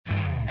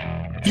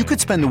You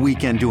could spend the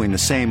weekend doing the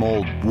same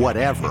old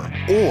whatever,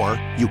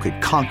 or you could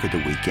conquer the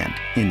weekend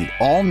in the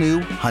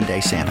all-new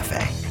Hyundai Santa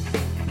Fe.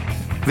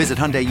 Visit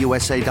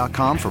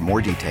HyundaiUSA.com for more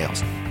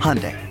details.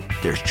 Hyundai,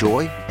 there's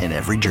joy in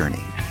every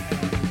journey.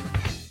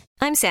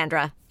 I'm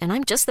Sandra, and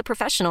I'm just the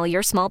professional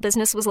your small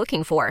business was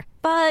looking for.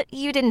 But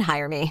you didn't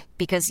hire me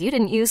because you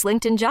didn't use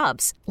LinkedIn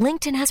Jobs.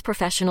 LinkedIn has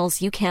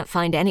professionals you can't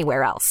find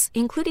anywhere else,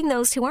 including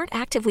those who aren't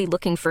actively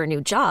looking for a new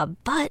job,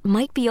 but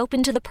might be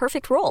open to the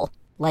perfect role,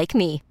 like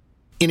me.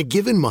 In a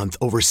given month,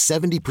 over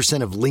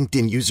 70% of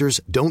LinkedIn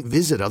users don't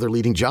visit other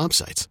leading job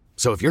sites.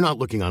 So if you're not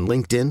looking on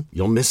LinkedIn,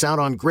 you'll miss out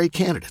on great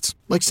candidates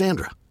like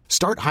Sandra.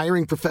 Start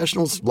hiring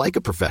professionals like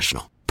a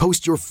professional.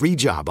 Post your free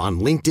job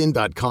on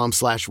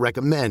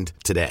linkedin.com/recommend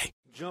today.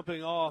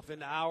 Jumping off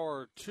in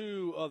hour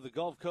 2 of the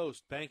Gulf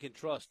Coast Bank and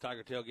Trust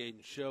Tiger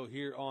Tailgating Show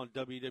here on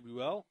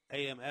WWL,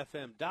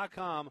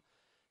 AMFM.com,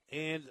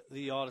 and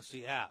the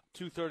Odyssey app.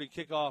 2:30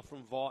 kickoff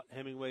from Vaught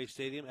Hemingway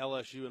Stadium,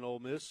 LSU and Ole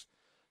Miss.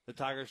 The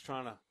Tigers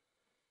trying to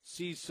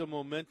seize some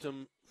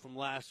momentum from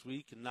last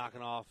week and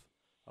knocking off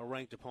a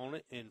ranked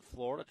opponent in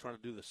Florida, trying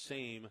to do the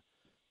same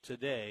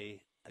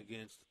today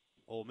against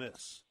Ole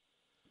Miss.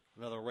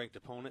 Another ranked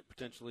opponent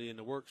potentially in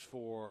the works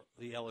for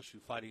the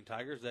LSU Fighting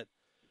Tigers that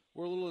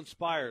were a little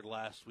inspired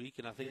last week,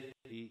 and I think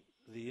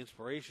the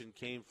inspiration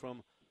came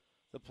from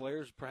the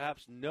players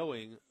perhaps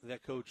knowing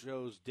that Coach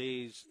O's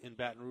days in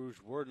Baton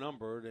Rouge were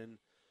numbered and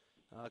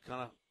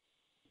kind of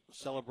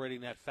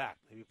celebrating that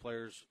fact. Maybe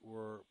players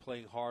were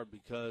playing hard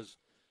because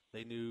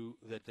they knew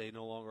that they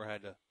no longer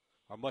had to,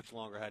 or much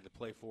longer had to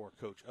play for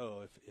Coach O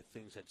if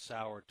things had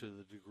soured to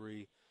the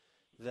degree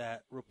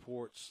that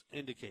reports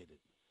indicated.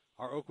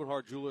 Our Oakwood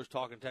Heart Jewelers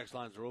talk and text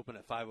lines are open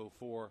at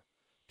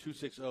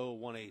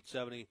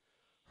 504-260-1870.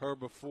 Herb,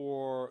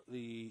 before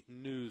the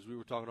news, we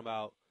were talking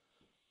about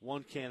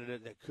one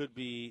candidate that could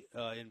be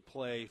in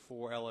play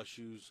for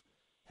LSU's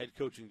head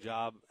coaching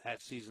job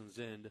at season's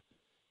end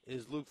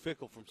is Luke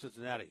Fickell from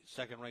Cincinnati,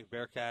 second-ranked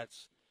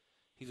Bearcats.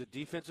 He's a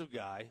defensive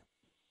guy.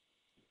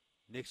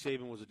 Nick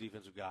Saban was a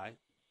defensive guy.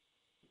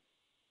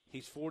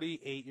 He's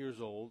 48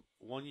 years old,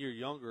 1 year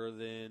younger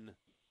than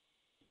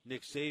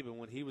Nick Saban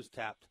when he was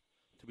tapped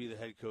to be the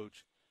head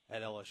coach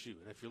at LSU.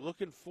 And if you're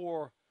looking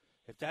for,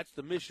 if that's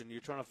the mission, you're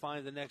trying to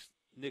find the next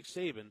Nick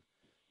Saban,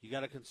 you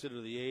got to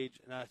consider the age.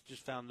 And I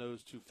just found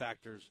those two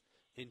factors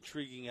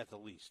intriguing at the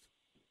least.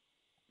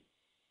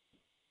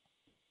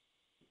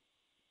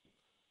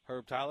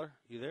 Herb Tyler,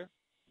 you there?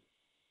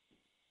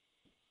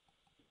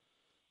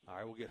 All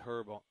right, we'll get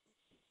Herb on.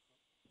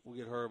 We'll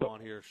get Herb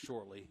on here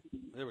shortly.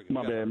 There we go.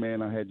 My bad,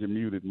 man. I had you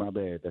muted. My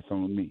bad. That's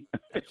on me.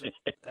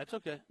 That's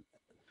okay.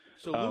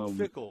 So Luke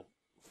Fickell,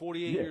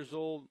 48 years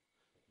old,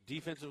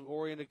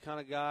 defensive-oriented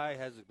kind of guy,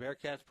 has the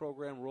Bearcats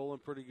program rolling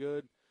pretty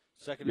good,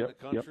 second in the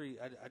country.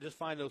 I just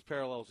find those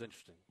parallels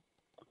interesting.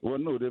 Well,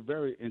 no, they're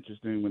very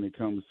interesting when it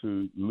comes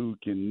to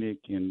Luke and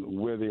Nick and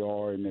where they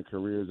are in their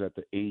careers at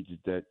the age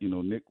that,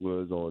 Nick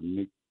was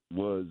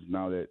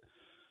now that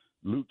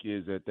Luke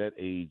is at that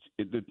age.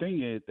 The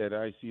thing is that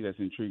I see that's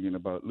intriguing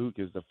about Luke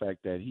is the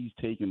fact that he's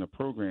taken a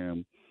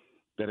program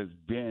that has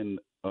been,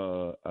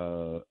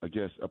 I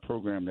guess, a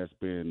program that's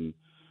been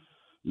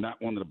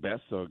not one of the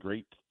best or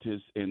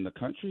greatest in the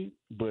country,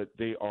 but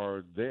they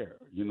are there.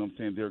 You know what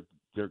I'm saying?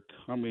 They're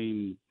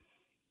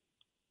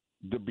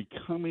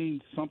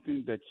becoming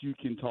something that you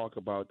can talk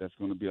about that's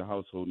going to be a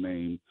household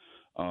name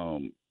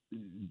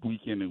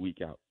week in and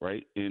week out,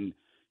 right? And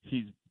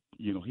he's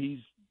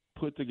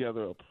put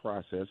together a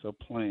process, a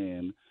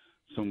plan,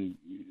 some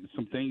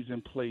things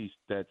in place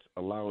that's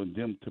allowing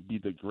them to be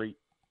the great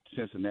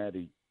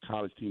Cincinnati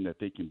college team that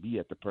they can be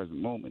at the present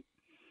moment.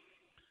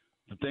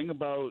 The thing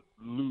about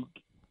Luke,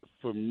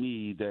 for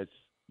me, that's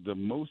the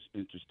most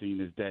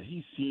interesting is that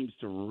he seems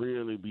to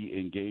really be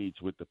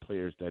engaged with the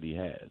players that he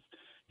has.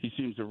 He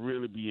seems to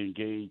really be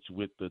engaged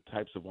with the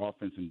types of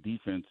offense and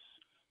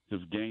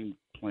defensive game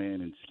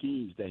plan and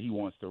schemes that he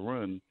wants to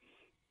run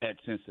at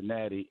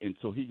Cincinnati. And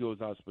so he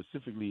goes out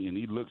specifically and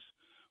he looks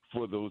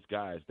for those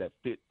guys that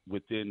fit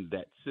within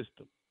that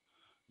system,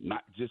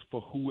 not just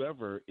for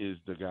whoever is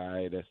the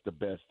guy that's the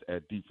best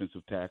at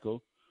defensive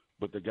tackle,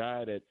 but the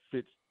guy that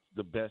fits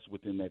the best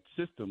within that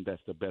system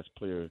that's the best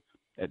player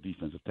at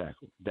defensive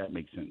tackle. That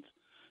makes sense.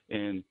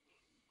 And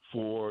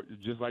for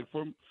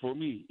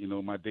me,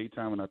 my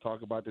daytime, and I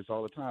talk about this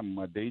all the time,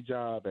 my day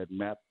job at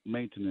MAP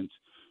Maintenance,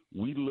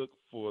 we look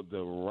for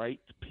the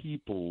right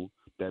people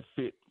that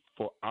fit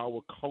for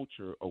our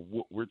culture of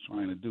what we're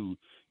trying to do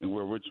and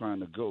where we're trying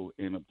to go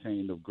and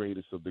obtain the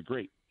greatest of the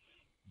great.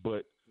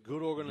 But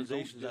good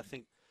organizations, I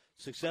think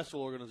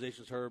successful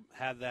organizations, Herb,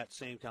 have that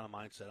same kind of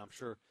mindset. I'm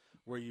sure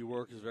where you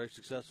work is very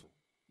successful.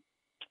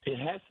 It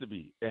has to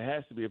be. It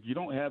has to be. If you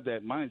don't have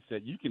that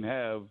mindset, you can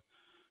have,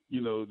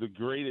 the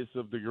greatest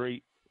of the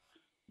great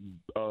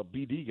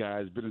BD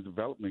guys, business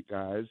development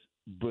guys,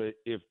 but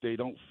if they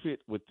don't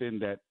fit within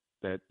that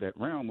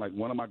realm, like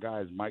one of my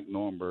guys, Mike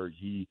Nornberg,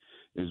 he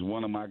is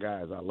one of my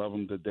guys. I love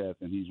him to death,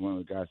 and he's one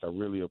of the guys I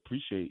really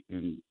appreciate,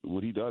 and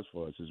what he does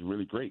for us is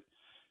really great.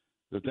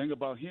 the thing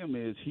about him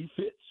is he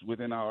fits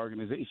within our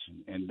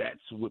organization, and that's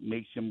what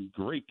makes him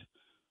great,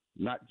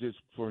 not just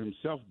for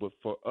himself but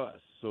for us.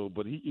 So,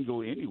 but he can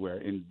go anywhere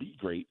and be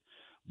great,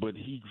 but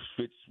he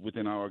fits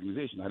within our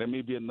organization. Now, there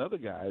may be another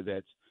guy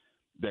that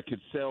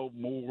could sell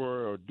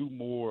more or do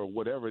more or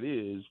whatever it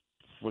is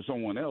for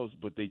someone else,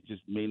 but they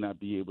just may not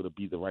be able to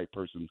be the right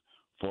person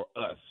for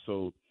us.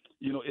 So,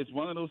 it's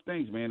one of those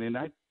things, man. And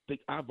I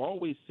think I've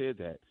always said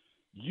that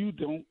you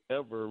don't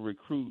ever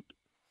recruit,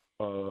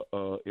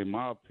 in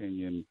my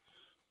opinion,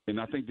 and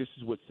I think this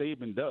is what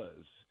Saban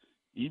does.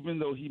 Even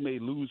though he may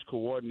lose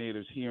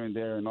coordinators here and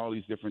there and all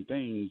these different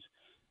things,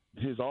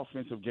 his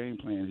offensive game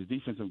plan, his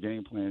defensive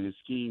game plan, his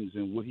schemes,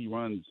 and what he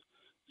runs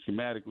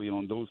schematically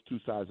on those two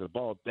sides of the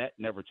ball, that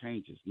never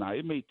changes. Now,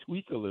 it may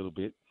tweak a little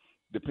bit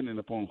depending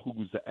upon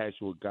who's the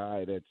actual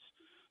guy that's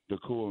the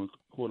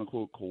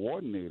quote-unquote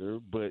coordinator,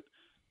 but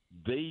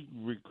they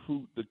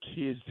recruit the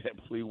kids that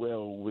play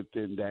well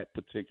within that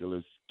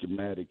particular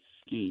schematic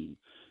scheme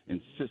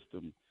and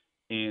system.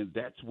 And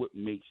that's what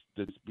makes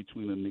this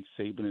between a Nick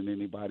Saban and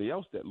anybody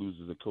else that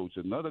loses a coach.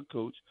 Another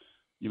coach,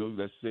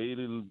 let's say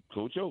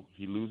Coach O,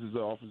 he loses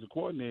the offensive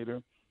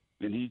coordinator,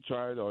 and he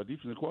tries, or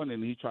defensive coordinator,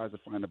 and he tries to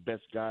find the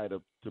best guy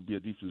to be a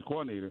defensive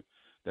coordinator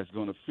that's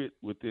going to fit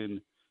within,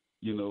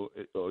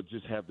 or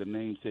just have the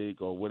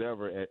namesake or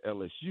whatever at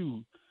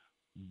LSU,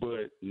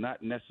 but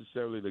not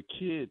necessarily the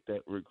kid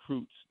that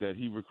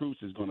he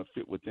recruits is going to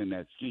fit within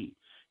that scheme.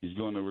 He's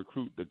going to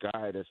recruit the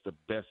guy that's the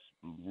best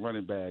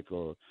running back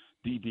or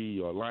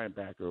DB or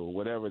linebacker or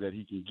whatever that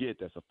he can get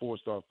that's a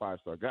 4-star,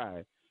 5-star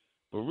guy.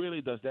 But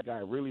really, does that guy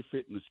really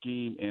fit in the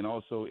scheme and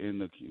also in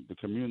the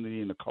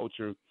community and the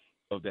culture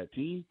of that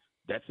team?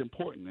 That's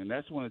important. And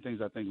that's one of the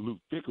things I think Luke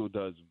Fickell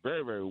does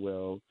very, very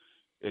well,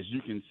 as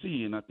you can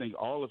see. And I think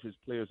all of his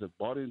players have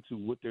bought into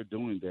what they're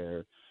doing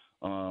there.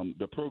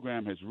 The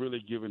program has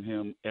really given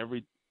him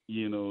every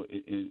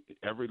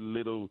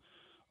little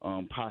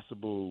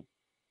possible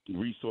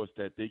resource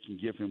that they can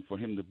give him for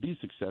him to be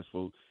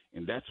successful,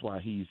 and that's why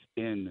he's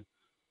in,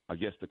 I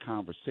guess, the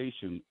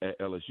conversation at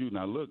LSU.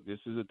 Now, look, this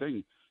is the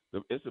thing.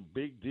 It's a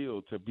big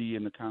deal to be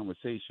in the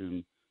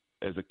conversation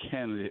as a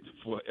candidate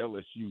for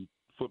LSU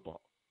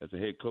football as a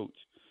head coach.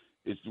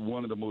 It's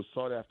one of the most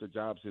sought-after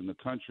jobs in the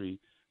country,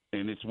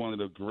 and it's one of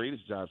the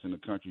greatest jobs in the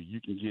country.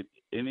 You can get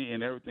any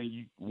and everything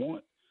you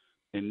want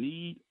and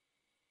need,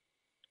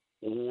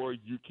 or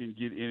you can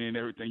get any and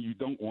everything you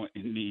don't want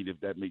and need, if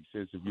that makes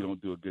sense, if you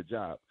don't do a good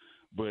job.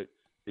 But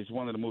it's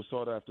one of the most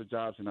sought-after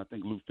jobs, and I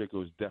think Luke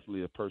Fickell is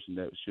definitely a person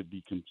that should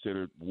be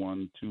considered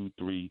 1, 2,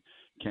 3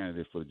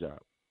 candidate for the job.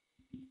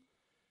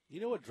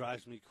 You know what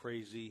drives me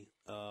crazy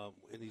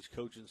in these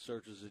coaching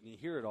searches, and you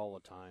hear it all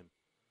the time?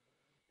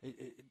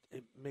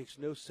 It makes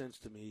no sense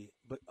to me.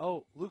 But,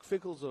 Luke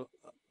Fickell's a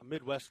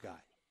Midwest guy.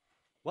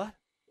 What?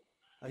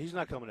 He's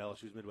not coming to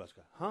LSU. He's a Midwest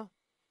guy. Huh?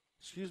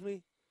 Excuse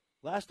me?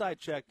 Last I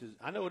checked,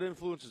 I know what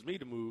influences me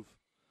to move.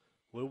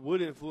 What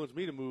would influence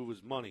me to move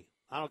is money.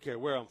 I don't care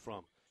where I'm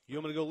from. You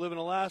want me to go live in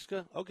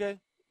Alaska? Okay.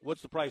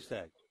 What's the price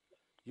tag?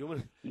 You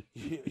want me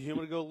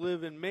to go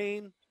live in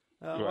Maine?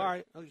 Right. All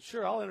right.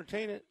 Sure, I'll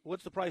entertain it.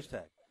 What's the price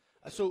tag?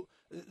 So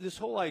this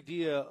whole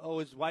idea,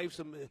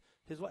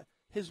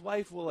 his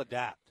wife will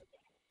adapt.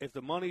 If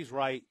the money's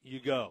right, you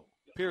go.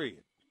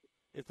 Period.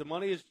 If the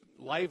money is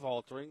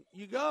life-altering,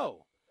 you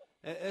go.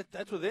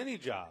 That's with any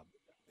job.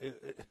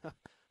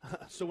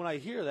 So when I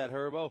hear that,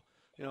 Herb,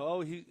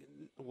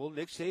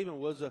 Nick Saban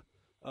was a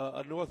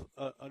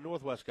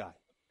Northwest guy,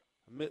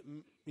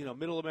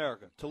 Middle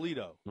America,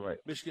 Toledo, right,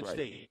 Michigan right.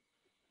 State.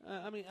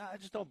 I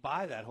just don't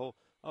buy that whole.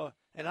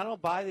 And I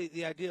don't buy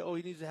the idea.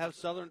 He needs to have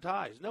Southern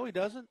ties. No, he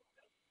doesn't.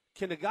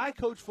 Can the guy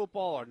coach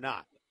football or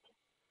not?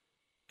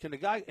 Can the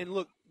guy? And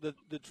look,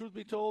 the truth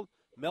be told,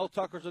 Mel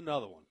Tucker's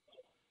another one,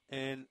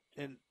 and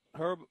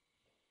Herb.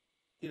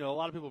 A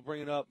lot of people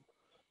bringing up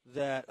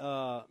that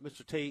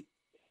Mr. Tate,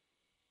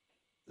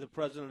 the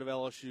president of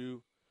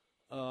LSU,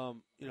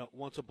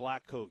 wants a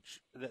black coach.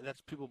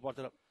 That's people brought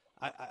that up.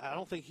 I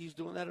don't think he's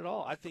doing that at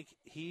all. I think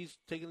he's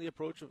taking the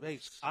approach of, hey,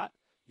 Scott,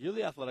 you're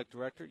the athletic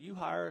director. You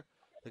hire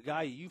the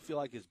guy you feel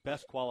like is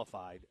best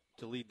qualified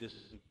to lead this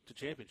to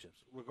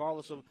championships,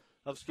 regardless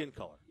of skin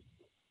color.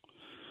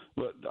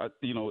 But, at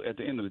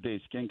the end of the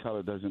day, skin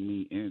color doesn't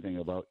mean anything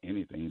about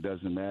anything. It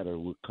doesn't matter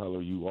what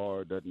color you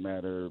are. It doesn't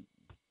matter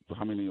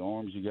how many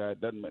arms you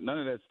got. None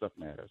of that stuff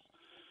matters.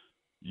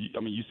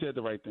 You said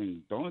the right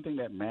thing. The only thing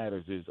that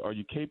matters is, are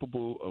you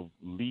capable of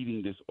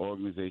leading this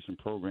organization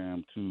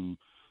program to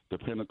the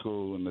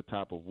pinnacle and the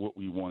top of what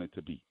we want it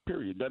to be?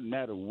 Period. Doesn't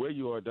matter where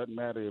you are. Doesn't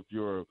matter if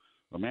you're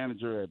a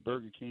manager at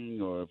Burger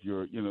King or if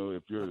you're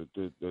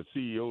the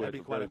CEO. That'd be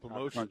quite a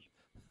promotion.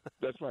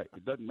 That's right.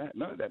 It doesn't matter.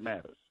 None of that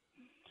matters.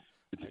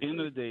 At the end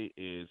of the day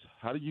is,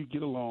 how do you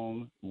get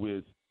along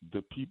with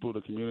the people,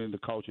 the community, and the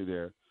culture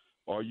there?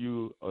 Are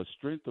you a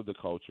strength of the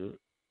culture?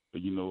 Are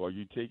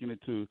you taking it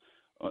to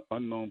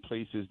unknown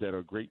places that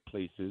are great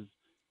places?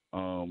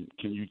 Can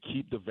you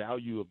keep the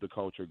value of the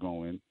culture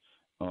going?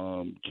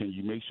 Can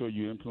you make sure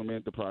you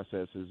implement the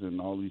processes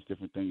and all these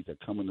different things that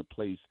come into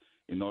place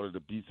in order to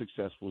be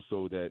successful,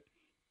 so that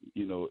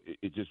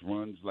It just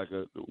runs like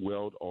a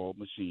well-oiled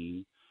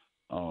machine.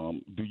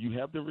 Do you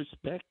have the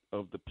respect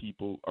of the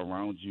people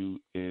around you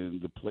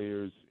and the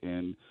players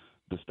and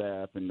the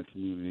staff and the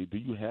community? Do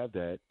you have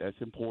that? That's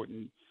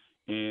important.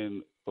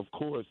 And, of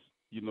course,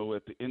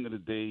 at the end of the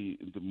day,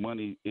 the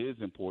money is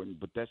important,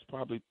 but that's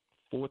probably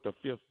fourth or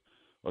fifth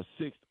or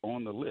sixth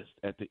on the list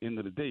at the end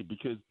of the day,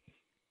 because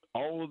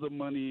all of the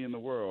money in the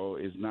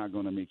world is not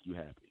going to make you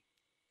happy.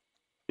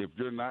 If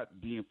you're not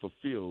being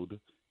fulfilled,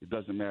 it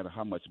doesn't matter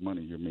how much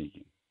money you're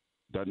making.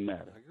 Doesn't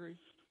matter. I agree.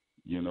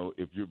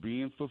 If you're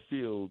being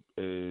fulfilled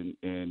and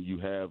you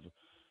have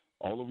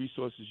all the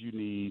resources you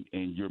need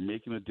and you're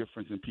making a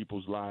difference in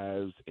people's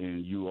lives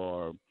and you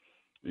are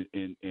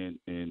in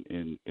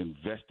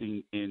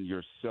investing in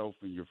yourself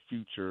and your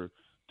future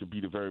to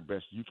be the very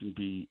best you can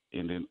be,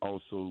 and then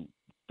also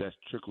that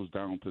trickles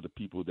down to the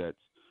people that's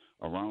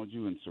around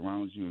you and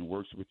surrounds you and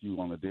works with you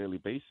on a daily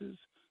basis,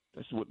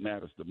 that's what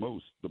matters the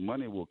most. The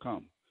money will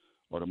come,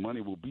 or the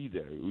money will be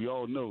there. We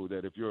all know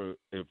that if you're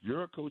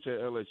a coach at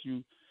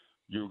LSU,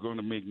 you're going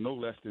to make no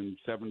less than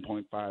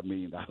 $7.5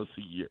 million a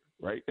year,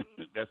 right?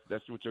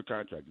 That's what your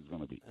contract is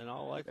going to be. And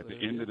all likely, at the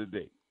end of the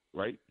day,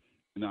 right?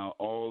 Now,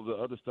 all the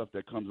other stuff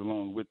that comes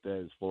along with that,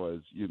 as far as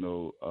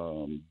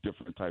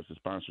different types of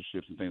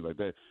sponsorships and things like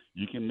that,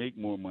 you can make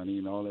more money,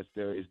 and all that's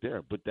there is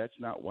there. But that's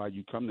not why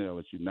you come to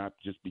LSU, not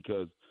just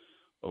because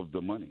of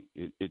the money.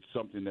 It's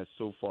something that's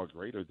so far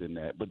greater than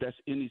that. But that's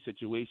any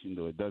situation,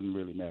 though. It doesn't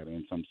really matter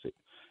in some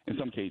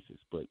cases.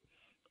 But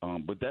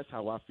that's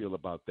how I feel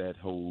about that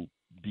whole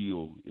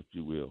deal, if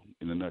you will,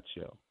 in a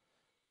nutshell.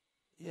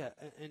 Yeah,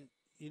 and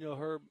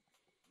Herb,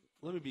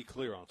 let me be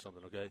clear on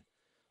something, okay?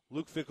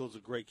 Luke Fickell's a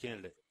great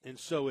candidate, and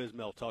so is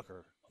Mel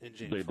Tucker and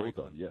James Franklin,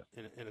 both are, yes.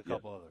 and a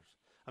couple others.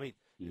 I mean,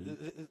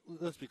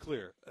 let's be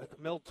clear.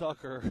 Mel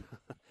Tucker,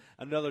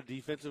 another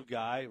defensive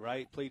guy,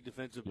 right? Played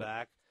defensive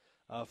back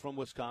from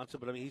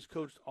Wisconsin, but, I mean, he's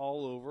coached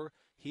all over.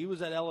 He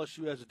was at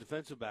LSU as a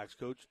defensive backs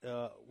coach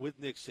with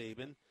Nick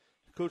Saban,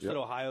 coached at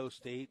Ohio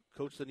State,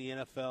 coached in the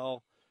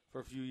NFL for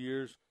a few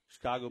years,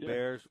 Chicago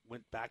Bears,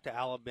 went back to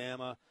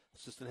Alabama,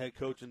 assistant head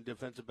coach and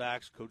defensive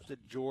backs, coached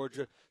at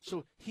Georgia.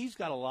 So he's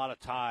got a lot of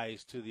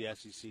ties to the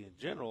SEC in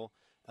general,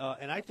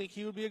 and I think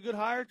he would be a good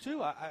hire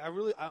too.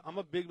 I'm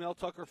a big Mel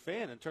Tucker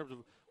fan in terms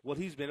of what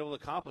he's been able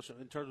to accomplish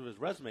in terms of his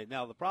resume.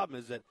 Now, the problem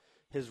is that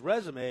his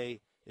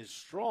resume is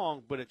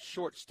strong, but it's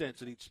short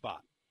stints at each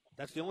spot.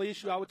 That's the only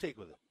issue I would take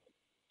with it.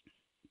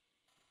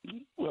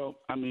 Well,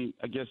 I mean,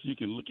 I guess you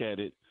can look at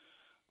it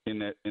in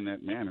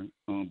that manner,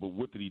 but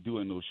what did he do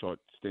in those short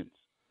stints?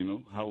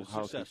 How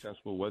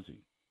successful was he?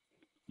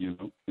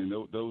 And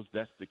those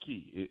that's the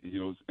key.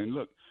 And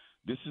look,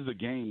 this is a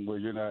game where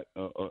you're not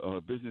a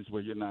business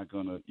where you're not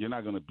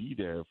gonna be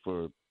there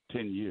for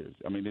 10 years.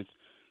 I mean, it's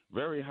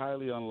very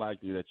highly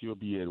unlikely that you'll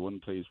be at one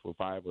place for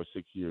 5 or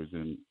 6 years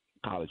in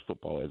college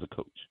football as a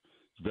coach.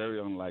 It's very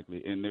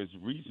unlikely, and there's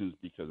reasons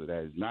because of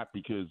that.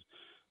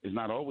 It's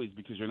not always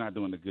because you're not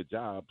doing a good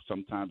job.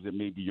 Sometimes it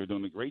may be you're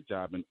doing a great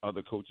job, and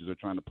other coaches are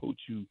trying to poach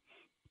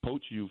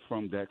you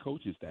from that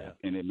coaching staff,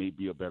 and it may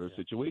be a better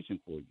situation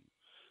for you.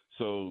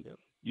 So,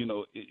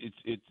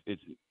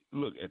 it's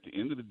look, at the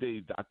end of the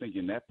day, I think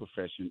in that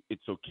profession,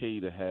 it's okay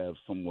to have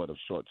somewhat of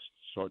short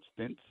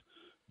stints,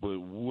 but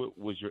what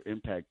was your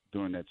impact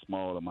during that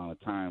small amount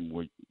of time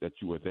that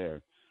you were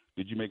there?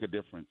 Did you make a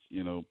difference?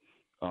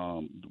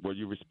 Were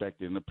you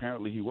respected? And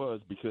apparently he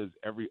was, because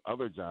every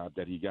other job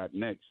that he got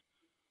next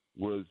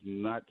was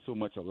not so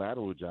much a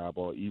lateral job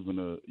or even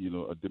a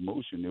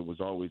demotion. It was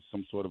always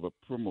some sort of a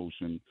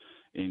promotion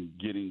and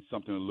getting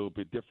something a little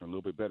bit different, a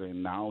little bit better.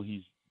 And now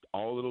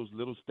all of those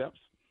little steps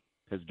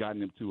has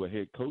gotten him to a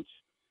head coach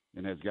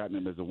and has gotten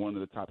him as one of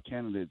the top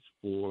candidates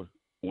for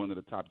one of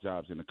the top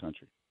jobs in the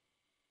country.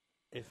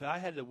 If I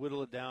had to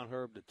whittle it down,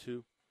 Herb, to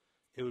two,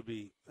 it would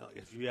be,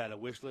 if you had a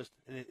wish list,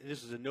 and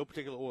this is in no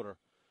particular order,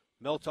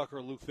 Mel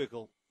Tucker, Luke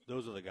Fickell,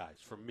 those are the guys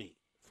for me,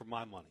 for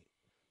my money.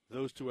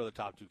 Those two are the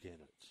top two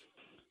candidates.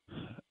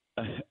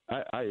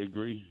 I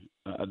agree.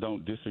 I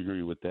don't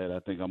disagree with that. I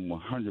think I'm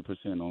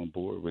 100% on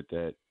board with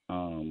that.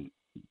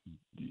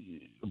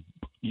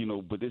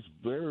 But it's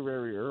very,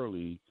 very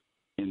early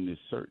in this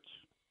search.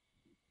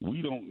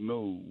 We don't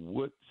know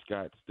what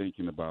Scott's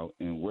thinking about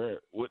and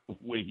what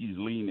way he's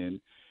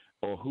leaning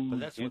or who's interested. But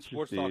that's what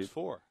Sports Talk's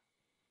for.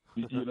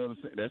 You know what I'm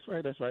saying?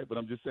 That's right. But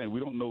I'm just saying we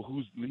don't know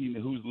who's leaning.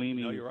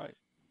 No, you're right.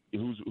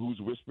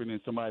 Who's whispering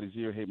in somebody's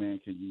ear, hey, man,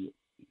 can you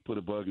put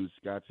a bug in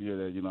Scott's ear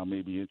that, I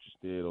may be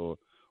interested, or,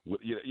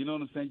 you know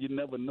what I'm saying? You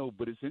never know,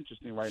 but it's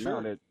interesting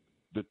now that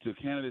the two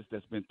candidates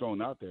that's been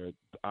thrown out there,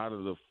 out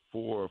of the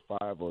 4 or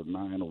 5 or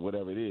 9 or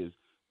whatever it is,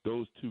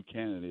 those two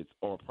candidates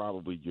are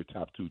probably your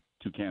top two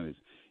candidates.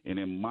 And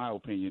in my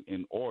opinion,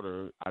 in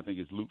order, I think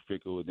it's Luke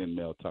Fickell and then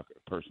Mel Tucker,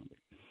 personally.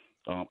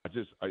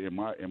 In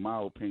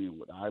my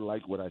opinion, I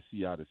like what I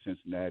see out of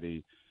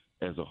Cincinnati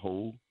as a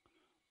whole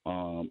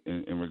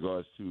in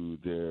regards to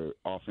their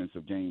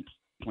offensive game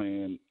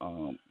plan,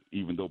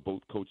 even though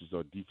both coaches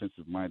are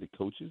defensive-minded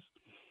coaches.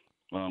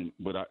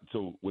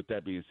 So with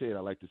that being said, I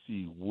like to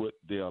see what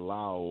they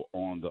allow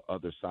on the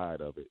other side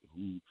of it.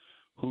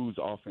 whose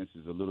offense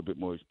is a little bit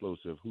more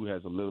explosive, who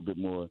has a little bit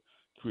more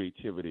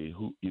creativity,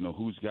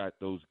 who's got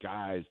those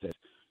guys that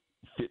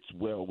fits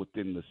well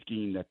within the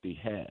scheme that they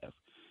have.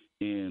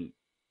 And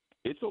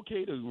it's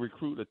okay to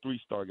recruit a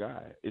 3-star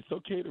guy. It's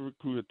okay to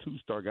recruit a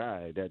 2-star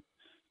guy that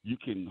you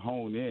can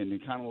hone in,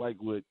 and kind of like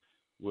what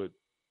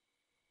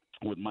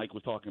Mike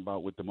was talking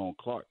about with Damone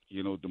Clark.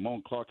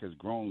 Damone Clark has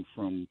grown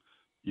from,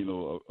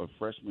 a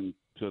freshman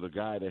to the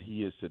guy that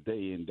he is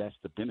today, and that's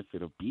the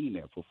benefit of being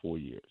there for 4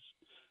 years.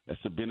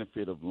 That's the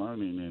benefit of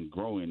learning and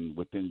growing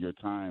within your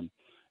time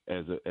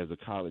as a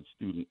college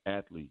student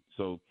athlete.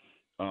 So,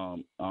 I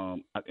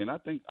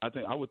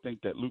would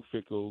think that Luke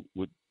Fickell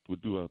would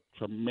do a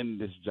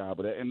tremendous job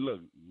of that. And look,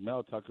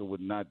 Mel Tucker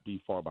would not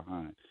be far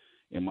behind,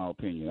 in my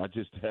opinion. I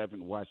just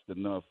haven't watched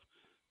enough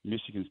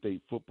Michigan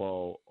State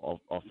football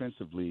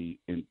offensively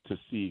and to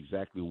see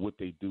exactly what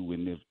they do,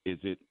 and is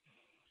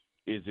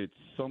it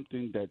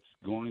something that's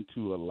going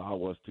to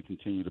allow us to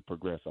continue to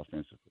progress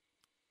offensively?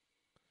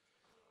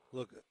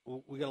 Look,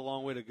 we got a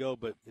long way to go,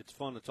 but it's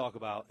fun to talk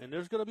about. And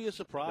there's going to be a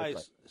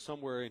surprise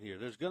somewhere in here.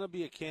 There's going to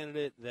be a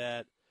candidate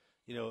that,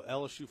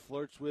 LSU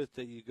flirts with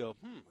that you go,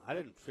 I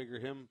didn't figure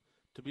him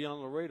to be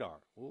on the radar.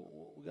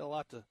 We got a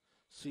lot to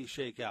see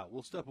shake out.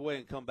 We'll step away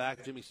and come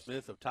back. Jimmy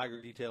Smith of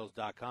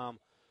TigerDetails.com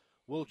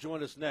will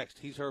join us next.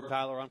 He's Herb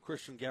Tyler. I'm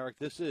Christian Garrick.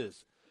 This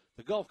is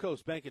the Gulf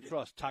Coast Bank and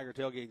Trust Tiger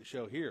Tailgating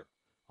Show here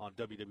on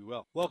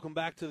WWL. Welcome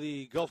back to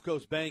the Gulf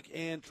Coast Bank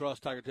and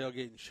Trust Tiger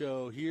Tailgating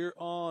Show here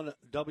on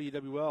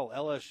WWL.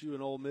 LSU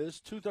and Ole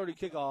Miss, 2:30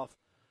 kickoff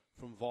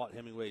from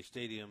Vaught-Hemingway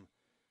Stadium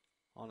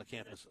on the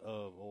campus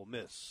of Ole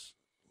Miss.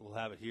 We'll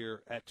have it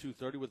here at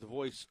 2:30 with the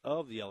voice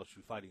of the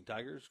LSU Fighting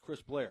Tigers,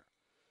 Chris Blair.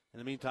 In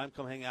the meantime,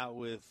 come hang out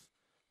with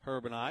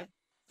Herb and I,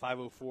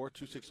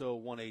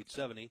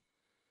 504-260-1870.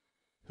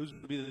 Who's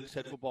going to be the next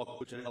head football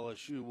coach at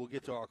LSU? We'll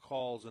get to our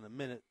calls in a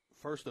minute.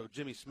 First, though,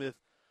 Jimmy Smith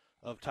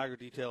of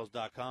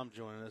TigerDetails.com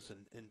joining us.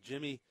 And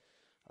Jimmy,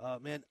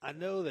 man, I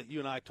know that you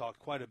and I talked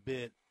quite a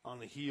bit on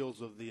the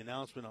heels of the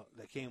announcement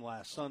that came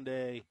last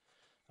Sunday,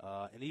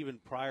 and even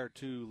prior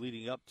to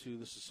leading up to,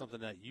 this is something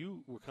that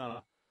you were kind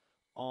of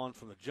on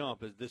from the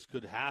jump, as this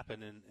could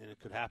happen, and it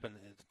could happen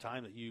at the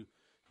time that you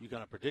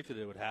kind of predicted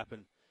it would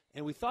happen.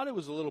 And we thought it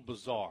was a little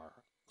bizarre.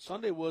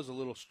 Sunday was a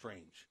little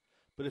strange.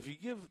 But if you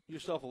give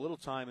yourself a little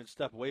time and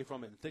step away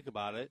from it and think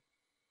about it,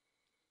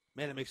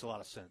 man, it makes a lot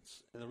of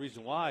sense. And the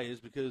reason why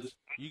is because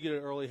you get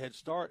an early head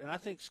start, and I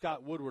think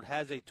Scott Woodward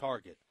has a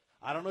target.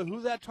 I don't know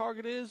who that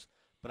target is,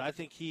 but I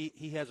think he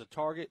has a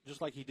target,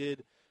 just like he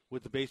did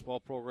with the baseball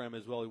program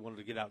as well. He wanted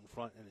to get out in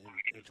front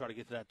and try to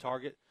get to that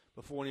target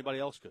before anybody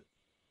else could.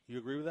 You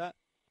agree with that?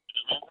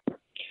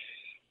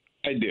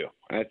 I do.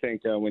 I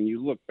think when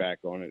you look back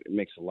on it, it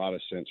makes a lot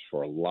of sense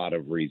for a lot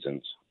of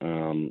reasons.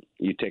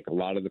 You take a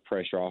lot of the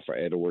pressure off of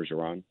Ed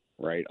Orgeron,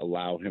 right?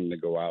 Allow him to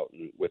go out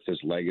with his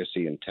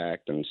legacy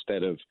intact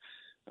instead of,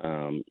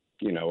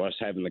 us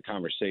having the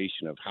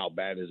conversation of how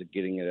bad is it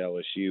getting at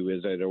LSU?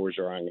 Is Ed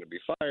Orgeron going to be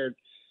fired?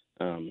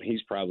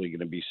 He's probably going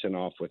to be sent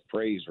off with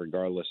praise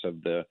regardless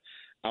of the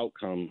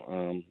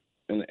outcome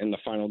in the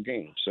final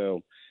game.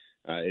 So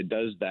it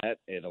does that.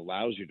 It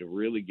allows you to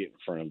really get in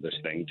front of this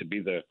thing, to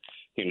be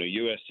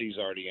USC's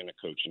already in a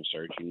coaching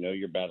search.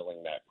 You're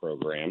battling that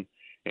program.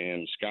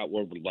 And Scott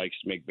Woodward likes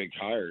to make big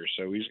hires,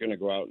 so he's going to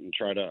go out and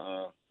try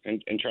to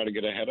try to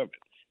get ahead of it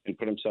and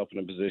put himself in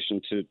a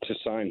position to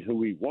sign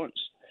who he wants.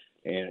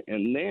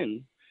 And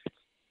then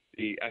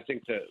I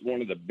think that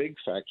one of the big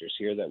factors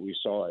here that we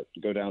saw it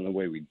go down the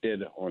way we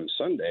did on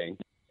Sunday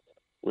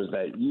was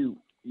that you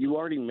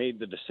already made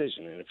the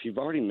decision. And if you've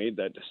already made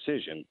that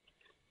decision,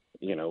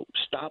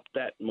 stop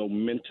that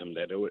momentum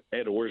that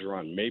Ed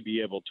Orgeron may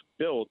be able to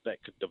build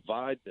that could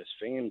divide this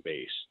fan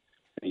base,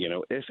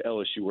 if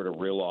LSU were to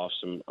reel off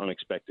some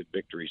unexpected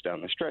victories down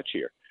the stretch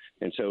here.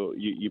 And so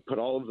you put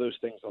all of those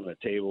things on the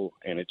table,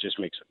 and it just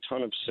makes a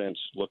ton of sense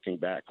looking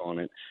back on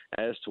it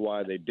as to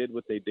why they did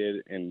what they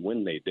did and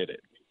when they did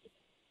it.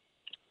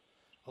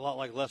 A lot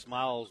like Les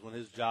Miles when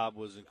his job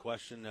was in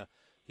question.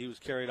 He was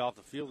carried off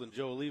the field, and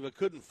Joe Oliva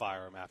couldn't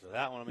fire him after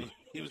that one. I mean,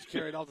 he was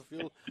carried off the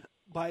field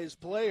by his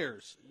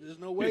players. There's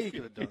no way he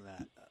could have done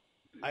that.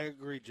 I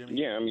agree,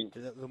 Jimmy. Yeah, I mean,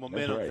 the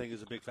momentum thing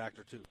is a big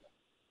factor too.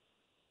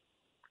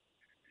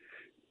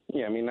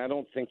 Yeah, I mean, I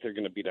don't think they're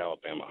going to beat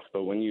Alabama. But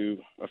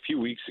a few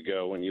weeks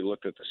ago, when you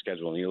looked at the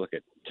schedule and you look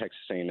at Texas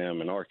A&M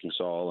and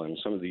Arkansas and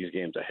some of these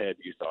games ahead,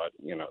 you thought,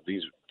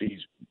 these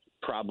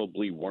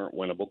probably weren't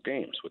winnable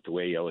games with the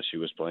way LSU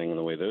was playing and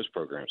the way those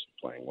programs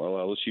are playing. Well,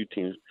 LSU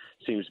team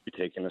seems to be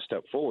taking a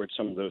step forward.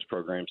 Some of those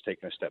programs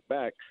taking a step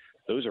back.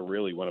 Those are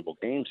really winnable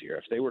games here.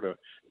 If they were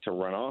to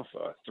run off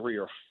 3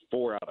 or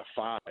 4 out of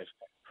 5,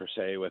 per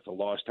se, with a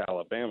loss to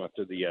Alabama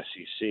through the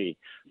SEC,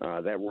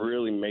 that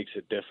really makes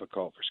it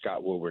difficult for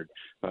Scott Woodward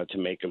to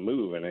make a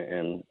move.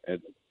 And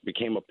it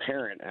became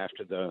apparent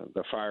after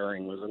the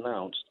firing was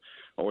announced,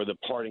 or the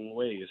parting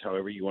ways,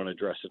 however you want to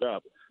dress it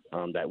up,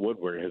 that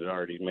Woodward had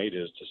already made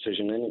his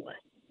decision anyway.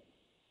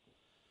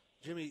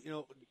 Jimmy,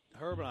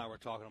 Herb and I were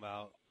talking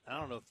about, I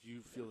don't know if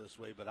you feel this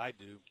way, but I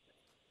do.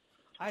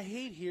 I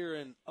hate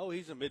hearing, oh,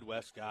 he's a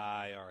Midwest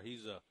guy, or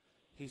he's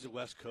a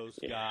West Coast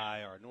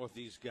guy, or a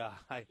Northeast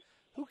guy.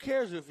 Who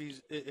cares if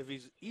he's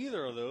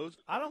either of those?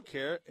 I don't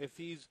care if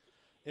he's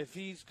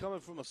coming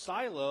from a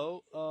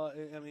silo.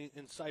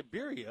 In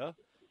Siberia,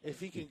 if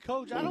he can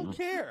coach, I don't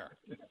care.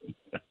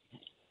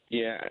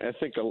 Yeah, I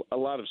think a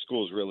lot of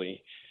schools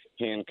really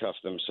handcuff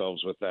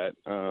themselves with that.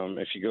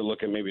 If you go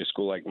look at maybe a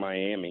school like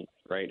Miami,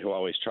 right, who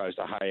always tries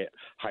to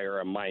hire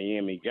a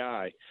Miami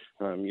guy,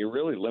 you're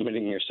really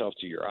limiting yourself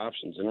to your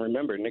options. And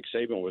remember, Nick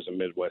Saban was a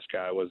Midwest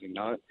guy, was he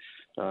not?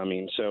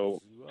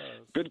 So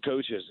good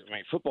coaches.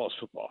 Football's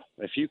football.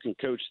 If you can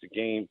coach the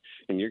game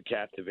and you're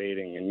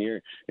captivating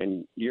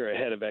and you're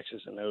ahead of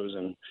X's and O's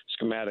and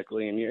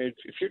schematically, and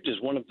if you're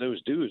just one of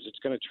those dudes, it's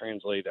going to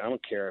translate. I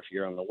don't care if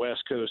you're on the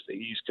West Coast, the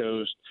East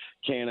Coast,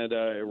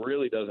 Canada. It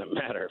really doesn't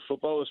matter.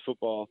 Football is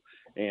football,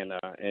 and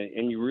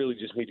you really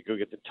just need to go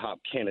get the top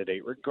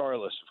candidate,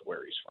 regardless of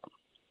where he's from.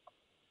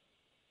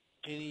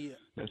 Any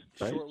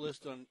short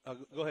list on?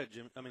 Go ahead,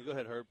 Jim. Go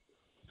ahead, Herb.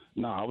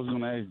 No, I was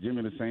going to ask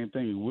Jimmy the same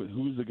thing.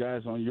 Who's the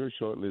guys on your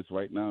short list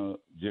right now,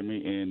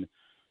 Jimmy? And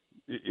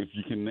if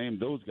you can name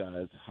those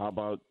guys, how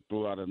about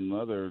throw out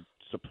another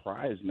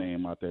surprise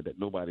name out there that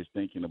nobody's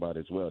thinking about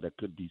as well? That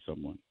could be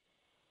someone.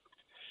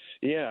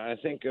 Yeah, I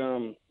think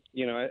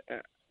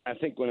I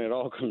think when it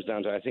all comes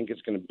down to, I think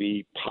it's going to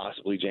be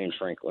possibly James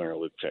Franklin or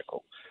Luke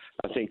Fickell.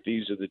 I think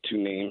these are the two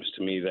names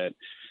to me that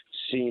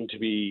seem to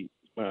be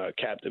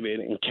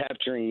captivating and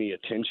capturing the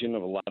attention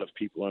of a lot of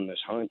people in this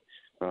hunt.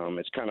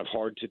 It's kind of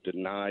hard to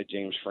deny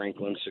James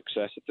Franklin's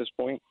success at this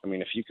point.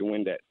 If you can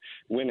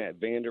win at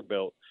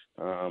Vanderbilt,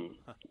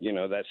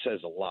 that says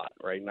a lot,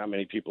 right? Not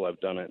many people have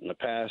done it in the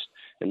past.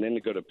 And then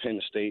to go to Penn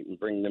State and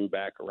bring them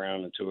back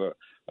around into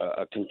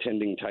a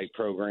contending type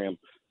program,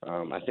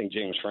 I think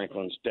James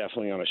Franklin's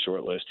definitely on a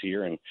short list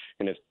here. And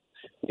if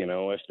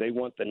they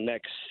want the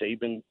next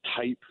Saban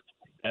type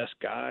best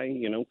guy,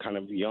 kind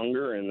of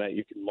younger and that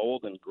you can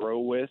mold and grow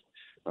with,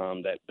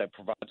 that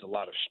provides a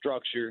lot of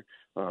structure,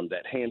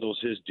 that handles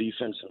his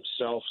defense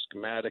himself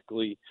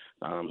schematically,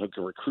 who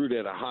can recruit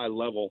at a high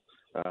level.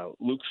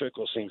 Luke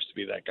Fickell seems to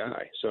be that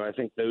guy. So I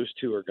think those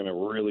two are going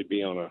to really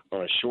be on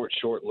a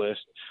short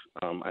list.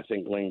 I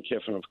think Lane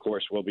Kiffin, of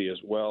course, will be as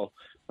well.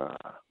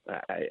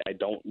 I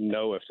don't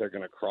know if they're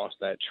going to cross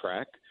that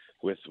track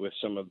with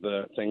some of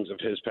the things of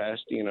his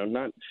past.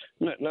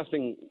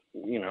 Nothing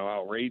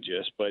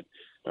outrageous, but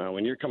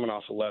when you're coming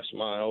off of Les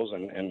Miles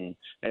and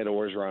Ed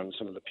Orgeron,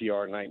 some of the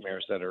PR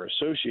nightmares that are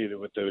associated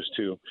with those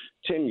two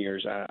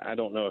tenures, I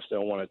don't know if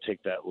they'll want to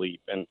take that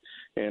leap.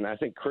 And I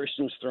think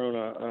Christian's thrown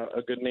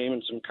a good name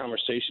in some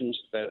conversations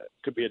that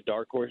could be a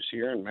dark horse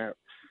here, and Matt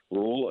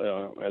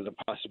Rule as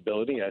a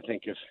possibility. I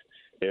think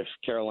if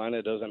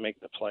Carolina doesn't make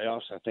the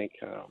playoffs, I think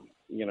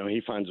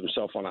he finds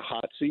himself on a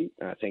hot seat.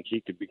 I think he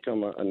could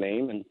become a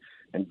name.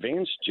 And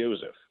Vance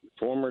Joseph,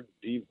 former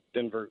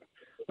Denver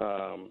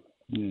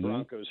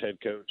Broncos head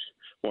coach,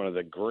 one of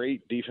the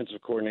great defensive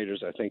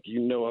coordinators. I think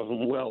you know of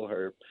him well,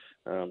 Herb.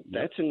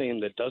 That's a name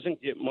that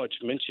doesn't get much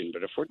mentioned.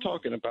 But if we're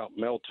talking about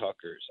Mel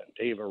Tuckers and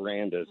Dave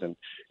Aranda's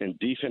and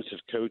defensive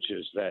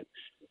coaches that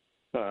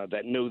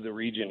know the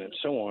region and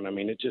so on,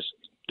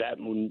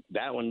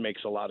 that one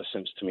makes a lot of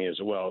sense to me as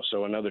well.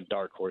 So another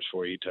dark horse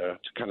for you to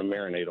kind of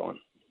marinate on.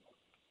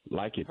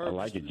 Like it. I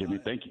like it, Jimmy.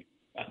 Thank you.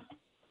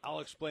 I'll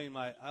explain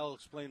my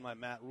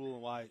Matt Rule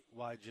and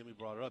why Jimmy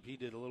brought it up. He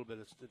did a little bit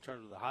in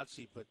terms of the hot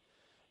seat, but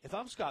if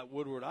I'm Scott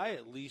Woodward, I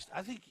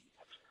think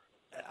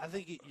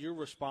you're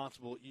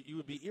responsible. You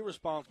would be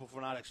irresponsible for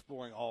not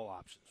exploring all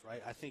options,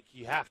 right? I think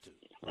you have to,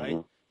 right?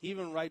 Mm-hmm.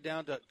 Even right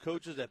down to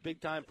coaches at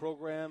big time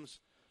programs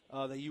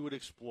that you would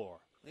explore.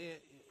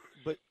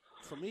 But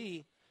for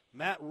me,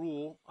 Matt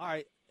Rule, all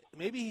right,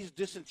 maybe he's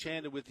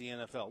disenchanted with the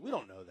NFL. We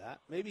don't know that.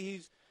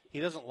 Maybe he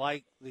doesn't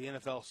like the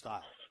NFL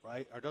style,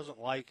 right? Or doesn't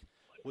like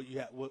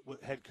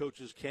what head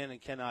coaches can and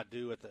cannot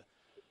do at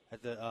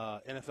the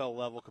NFL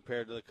level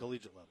compared to the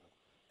collegiate level.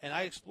 And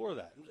I explore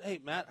that. Hey,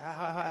 Matt,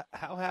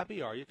 how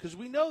happy are you? Because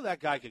we know that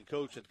guy can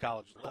coach at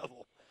college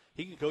level.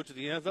 He can coach at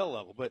the NFL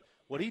level. But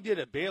what he did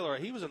at Baylor,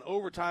 he was an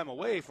overtime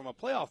away from a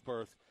playoff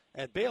berth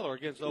at Baylor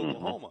against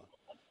Oklahoma.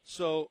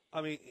 So,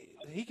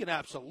 he can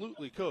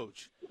absolutely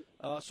coach.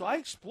 So I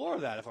explore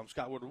that if I'm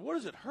Scott Woodward. What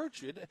does it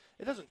hurt you?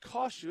 It doesn't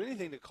cost you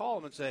anything to call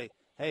him and say,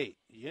 hey,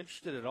 you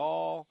interested at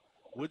all?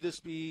 Would this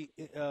be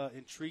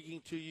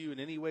intriguing to you in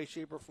any way,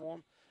 shape, or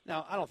form?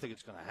 Now, I don't think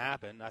it's going to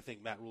happen. I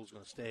think Matt Rule's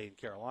going to stay in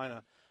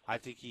Carolina. I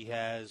think he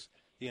has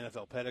the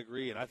NFL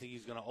pedigree, and I think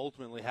he's going to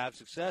ultimately have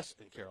success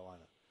in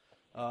Carolina.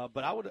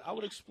 But I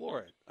would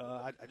explore it.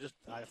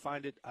 I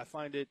find it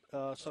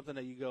something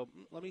that you go,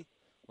 let me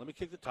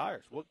kick the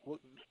tires.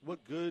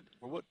 What good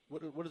or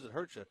what does it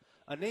hurt you?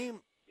 A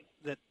name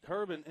that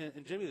Herb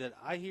and Jimmy that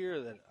I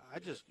hear that I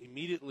just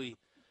immediately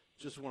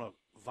just want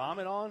to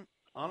vomit on,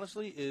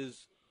 honestly,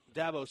 is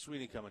Dabo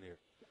Swinney coming here.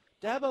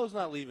 Dabo's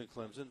not leaving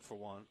Clemson, for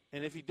one.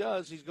 And if he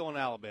does, he's going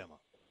to Alabama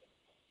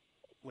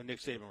when Nick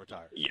Saban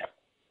retires. Yeah.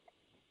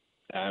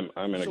 I'm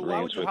in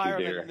agreement with you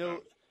there.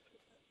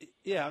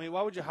 Yeah, I mean,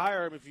 why would you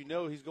hire him if you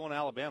know he's going to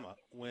Alabama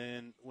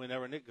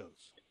whenever Nick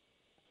goes?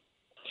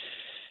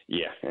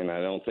 Yeah, and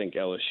I don't think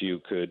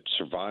LSU could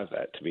survive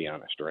that, to be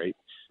honest, right?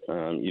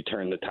 You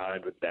turn the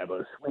tide with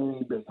Dabo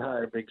Swinney, big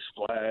hire, big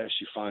splash,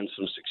 you find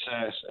some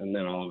success, and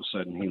then all of a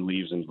sudden he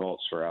leaves and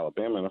vaults for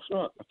Alabama. And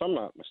if I'm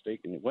not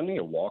mistaken, wasn't he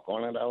a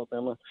walk-on at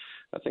Alabama?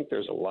 I think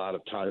there's a lot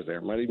of ties there.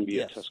 Might even be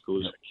a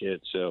Tuscaloosa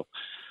kid. So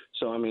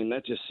I mean,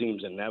 that just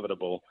seems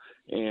inevitable.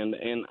 And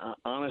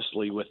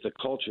honestly, with the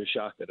culture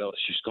shock that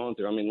LSU's gone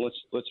through, I mean,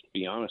 let's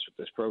be honest with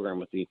this program,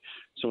 with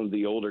some of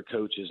the older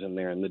coaches in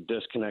there and the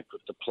disconnect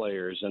with the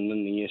players, and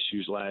then the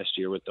issues last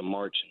year with the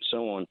March and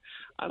so on.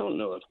 I don't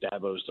know if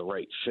Dabo's the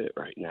right fit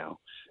right now.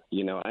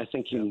 You know, I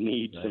think you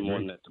need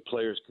someone that the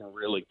players can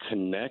really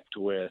connect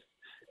with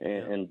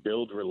and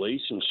build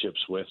relationships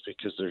with,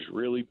 because there's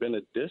really been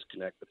a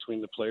disconnect between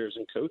the players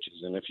and coaches.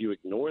 And if you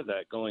ignore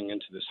that going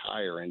into this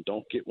hire and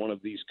don't get one of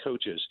these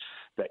coaches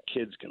that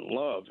kids can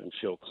love and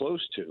feel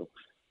close to,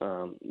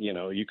 you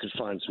know, you could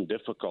find some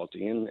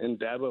difficulty. And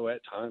Dabo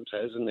at times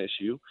has an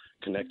issue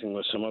connecting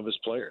with some of his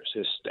players.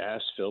 His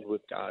staff's filled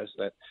with guys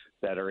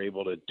that are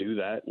able to do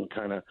that and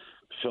kind of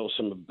fill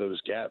some of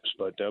those gaps.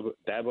 But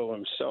Dabo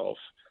himself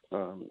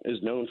is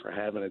known for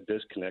having a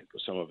disconnect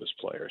with some of his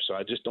players. So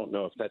I just don't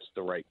know if that's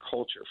the right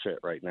culture fit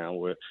right now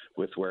with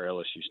where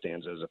LSU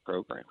stands as a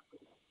program.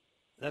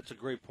 That's a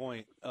great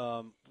point.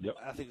 I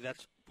think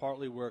that's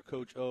partly where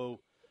Coach O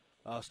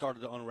started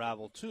to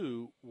unravel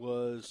too.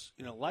 Was,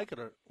 you know, like it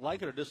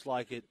or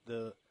dislike it,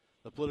 the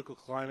political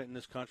climate in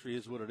this country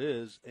is what it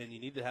is, and you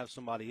need to have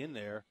somebody in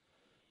there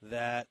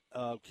that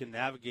can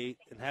navigate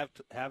and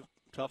have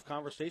tough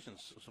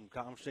conversations, some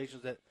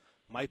conversations that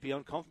might be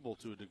uncomfortable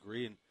to a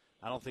degree. And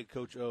I don't think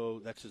Coach O,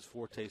 that's his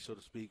forte, so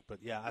to speak. But,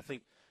 yeah, I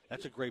think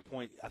that's a great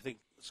point. I think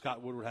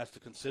Scott Woodward has to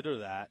consider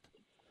that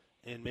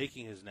in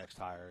making his next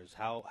hire, is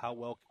how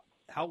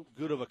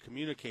good of a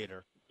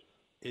communicator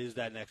is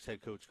that next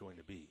head coach going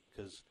to be?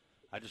 Because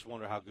I just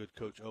wonder how good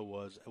Coach O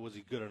was. Was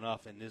he good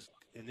enough in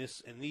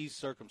these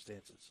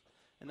circumstances?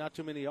 And not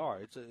too many are.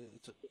 It's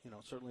you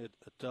know, certainly a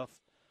tough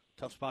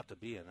spot to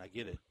be in. I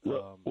get it.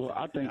 Well,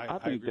 I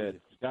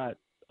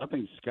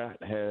think Scott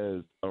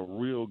has a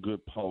real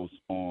good pulse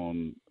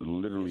on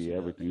literally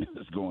everything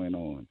that's going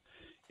on.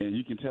 And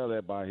you can tell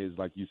that by his,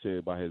 like you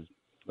said, by his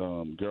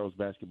girls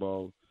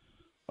basketball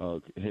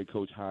head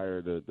coach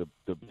hire, the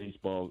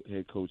baseball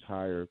head coach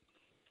hire.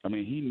 I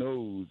mean, he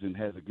knows and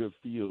has a good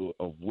feel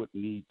of what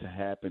needs to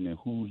happen and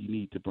who he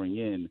needs to bring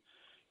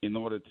in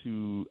order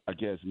to, I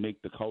guess,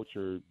 make the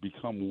culture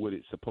become what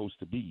it's supposed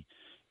to be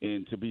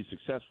and to be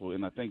successful.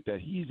 And I think that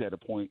he's at a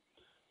point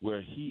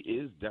where he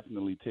is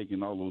definitely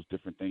taking all those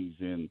different things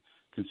in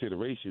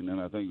consideration. And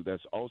I think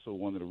that's also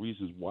one of the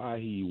reasons why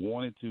he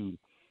wanted to,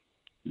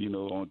 you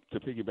know, to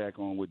piggyback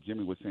on what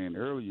Jimmy was saying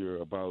earlier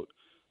about,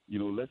 you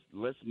know,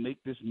 let's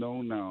make this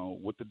known now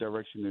what the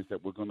direction is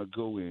that we're going to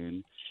go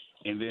in.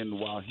 And then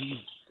while he's,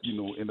 you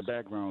know, in the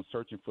background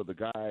searching for the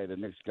guy, the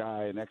next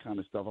guy, and that kind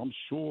of stuff, I'm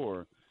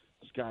sure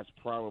Scott's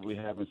probably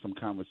having some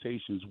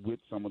conversations with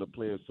some of the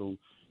players. So,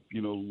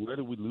 you know, where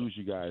do we lose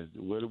you guys?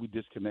 Where do we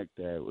disconnect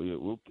at?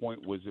 What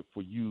point was it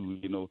for you?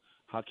 You know,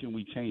 how can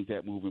we change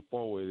that moving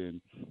forward?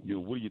 And, you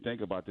know, what do you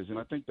think about this? And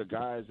I think the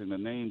guys and the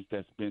names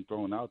that's been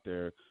thrown out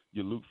there,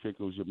 your Luke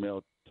Fickles, your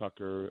Mel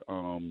Tucker,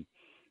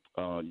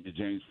 your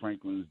James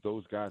Franklins,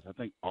 those guys, I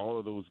think all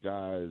of those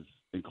guys,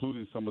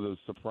 including some of the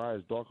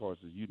surprise dark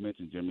horses you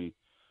mentioned, Jimmy,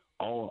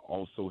 all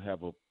also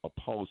have a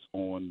pulse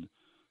on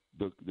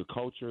the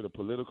culture, the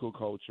political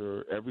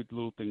culture, every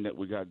little thing that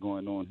we got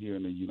going on here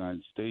in the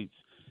United States.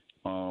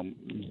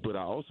 But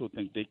I also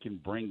think they can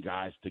bring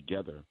guys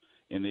together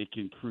and they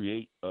can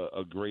create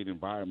a great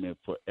environment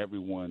for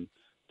everyone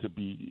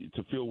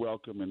to feel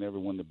welcome and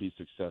everyone to be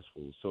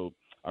successful. So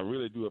I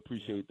really do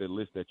appreciate the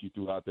list that you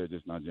threw out there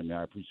just now, Jimmy.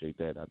 I appreciate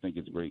that. I think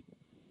it's great.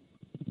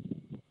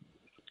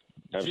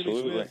 Absolutely.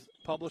 Jimmy Smith,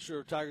 publisher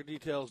of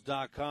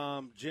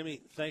TigerDetails.com.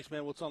 Jimmy, thanks,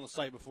 man. What's on the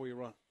site before you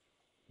run?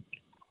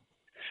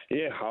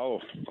 Yeah,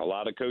 a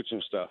lot of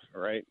coaching stuff,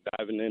 right?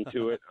 Diving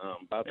into it.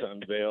 About to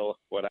unveil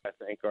what I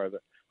think are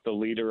the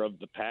leader of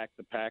the pack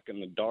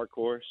and the dark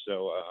horse.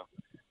 So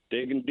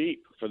digging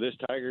deep for this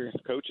Tiger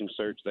coaching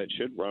search that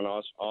should run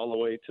us all the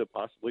way to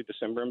possibly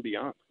December and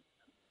beyond.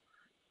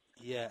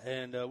 Yeah,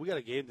 and we got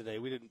a game today.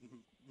 We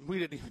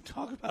didn't even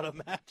talk about a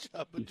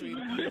matchup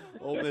between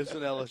Ole Miss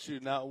and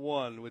LSU, not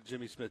one, with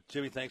Jimmy Smith.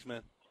 Jimmy, thanks,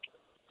 man.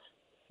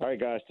 All right,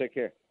 guys, take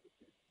care.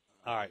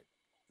 All right.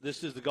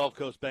 This is the Gulf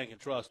Coast Bank and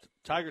Trust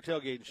Tiger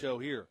Tailgating Show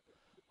here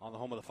on the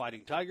home of the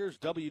Fighting Tigers,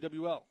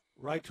 WWL.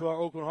 Right to our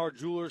Oakland Heart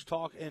Jewelers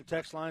talk and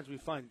text lines. We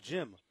find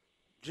Jim.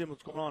 Jim,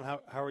 what's going on?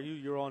 How are you?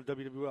 You're on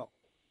WWL.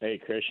 Hey,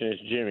 Christian,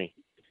 it's Jimmy.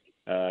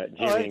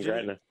 Jimmy in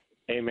Gretna.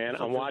 Hey, man,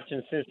 I'm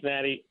watching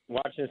Cincinnati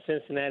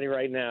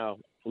right now.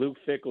 Luke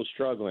Fickle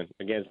struggling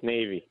against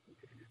Navy.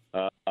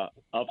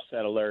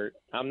 Upset alert.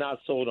 I'm not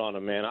sold on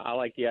him, man. I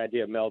like the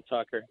idea of Mel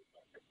Tucker.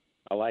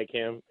 I like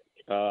him.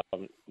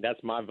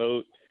 That's my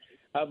vote.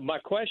 My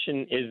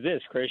question is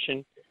this,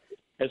 Christian.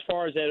 as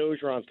far as Ed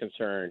Orgeron's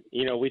concerned,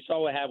 we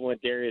saw what happened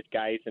with Darius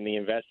Geis and the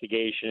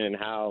investigation and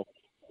how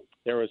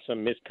there was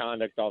some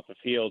misconduct off the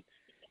field.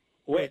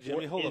 Wait,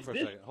 Jimmy, hold on for a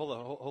second. Hold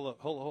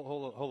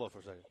on for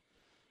a second.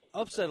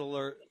 Upset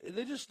alert.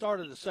 They just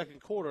started the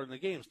second quarter, and the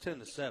game's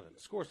 10-7. The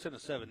score's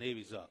 10-7.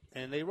 Navy's up.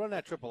 And they run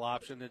that triple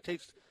option. It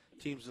takes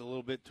teams a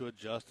little bit to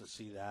adjust to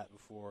see that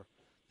before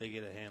they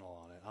get a handle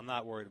on it. I'm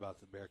not worried about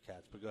the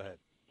Bearcats, but go ahead.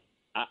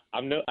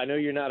 I know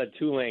you're not a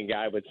Tulane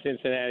guy, but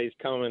Cincinnati's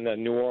coming to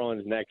New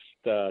Orleans next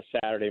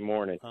Saturday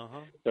morning.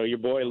 So your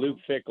boy Luke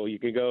Fickell, you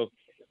could go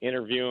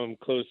interview him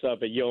close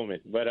up at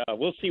Yeoman. But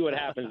we'll see what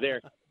happens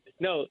there.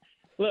 No,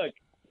 look,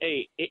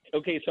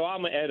 so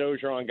I'm an Ed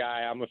Orgeron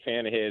guy. I'm a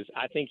fan of his.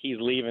 I think he's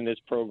leaving this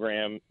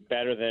program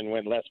better than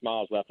when Les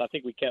Miles left. I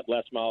think we kept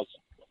Les Miles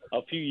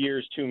a few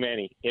years too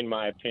many, in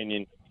my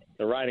opinion.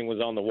 The writing was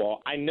on the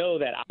wall. I know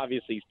that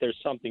obviously there's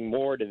something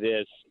more to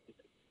this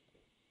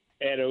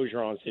Ed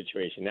Orgeron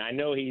situation. Now, I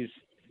know he's,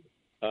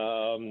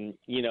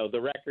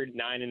 the record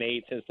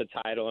 9-8 since the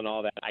title and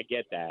all that. I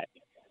get that.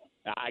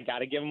 I got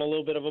to give him a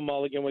little bit of a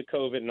mulligan with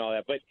COVID and all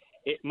that. But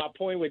my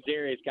point with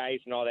Darius Geis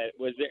and all that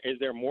is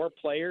there more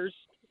players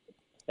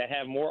that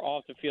have more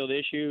off the field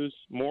issues,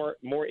 more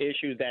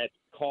issues that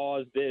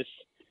cause this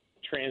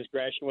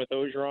transgression with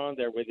Orgeron?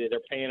 They're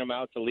paying him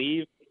out to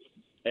leave,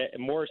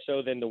 more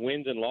so than the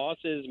wins and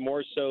losses,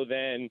 more so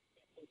than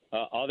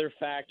other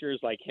factors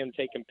like him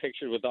taking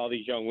pictures with all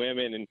these young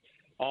women and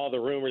all the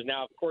rumors.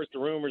 Now, of course, the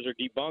rumors are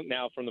debunked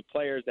now from the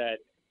players that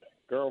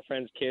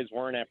girlfriends' kids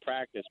weren't at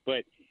practice.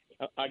 But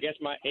I guess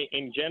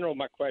in general,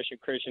 my question,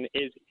 Christian,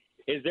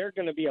 is there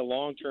going to be a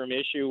long-term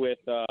issue with,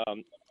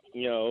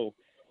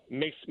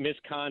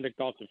 misconduct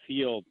off the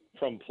field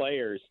from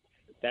players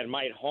that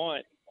might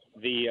haunt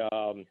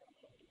the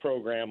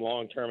program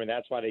long-term, and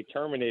that's why they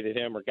terminated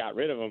him or got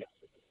rid of him?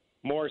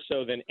 More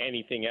so than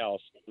anything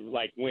else,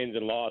 like wins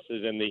and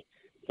losses and the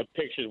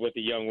pictures with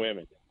the young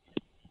women.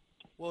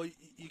 Well,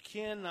 you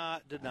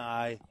cannot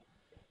deny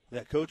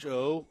that Coach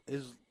O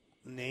is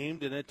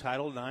named in a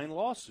Title IX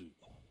lawsuit,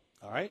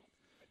 all right,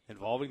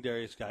 involving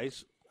Darius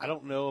Geis. I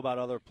don't know about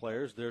other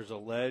players. There's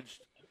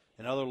alleged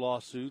in other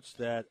lawsuits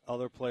that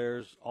other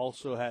players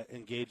also had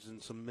engaged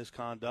in some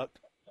misconduct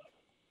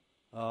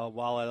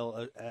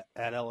while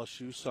at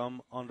LSU,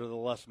 some under the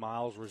Les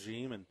Miles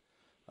regime and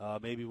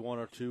maybe one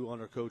or two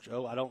under Coach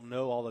O. I don't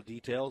know all the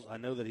details. I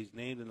know that he's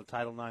named in the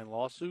Title IX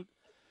lawsuit.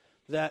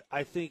 That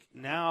I think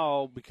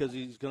now, because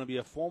he's going to be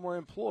a former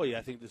employee,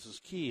 I think this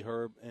is key,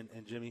 Herb and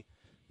Jimmy.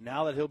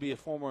 Now that he'll be a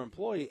former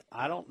employee,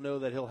 I don't know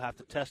that he'll have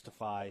to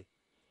testify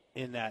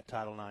in that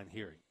Title IX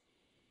hearing.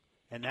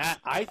 And that,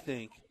 I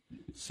think,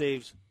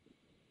 saves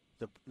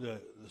the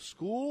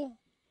school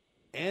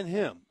and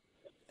him.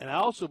 And I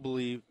also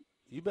believe,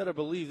 you better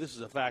believe this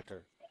is a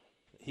factor.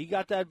 He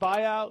got that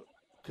buyout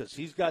because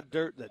he's got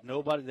dirt that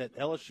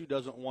LSU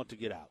doesn't want to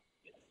get out.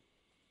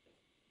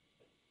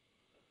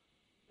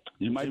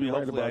 You might be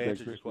right about that.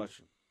 Answered your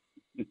question.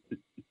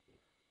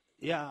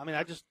 Yeah, I mean,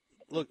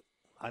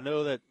 I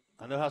know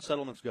how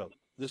settlements go.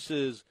 This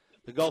is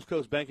the Gulf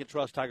Coast Bank and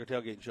Trust Tiger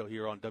Tailgating Show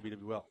here on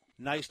WWL.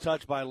 Nice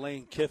touch by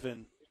Lane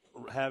Kiffin,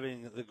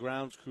 having the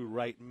grounds crew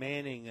right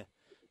manning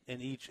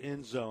in each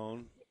end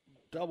zone.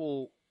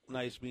 Double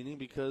nice meaning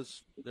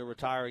because they're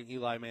retiring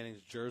Eli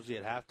Manning's jersey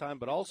at halftime,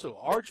 but also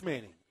Arch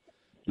Manning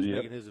is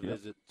making his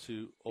visit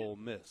to Ole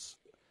Miss.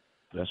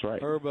 That's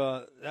right. Herb,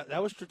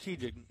 that was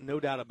strategic, no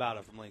doubt about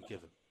it, from Lane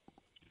Kiffin.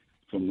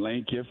 From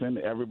Lane Kiffin,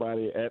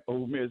 everybody at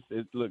Ole Miss,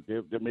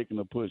 they're making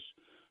a push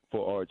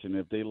for Arch, and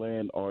if they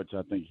land Arch,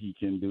 I think he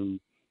can do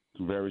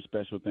some very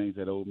special things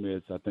at Ole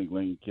Miss. I think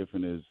Lane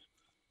Kiffin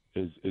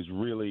is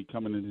really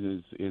coming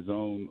into his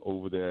own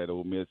over there at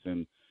Ole Miss,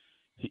 and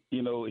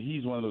he's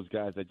one of those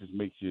guys that just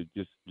makes you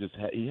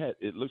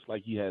it looks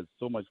like he has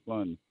so much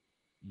fun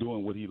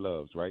doing what he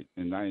loves, right?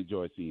 And I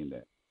enjoy seeing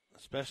that.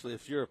 Especially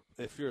if you're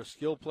a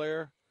skilled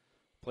player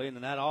playing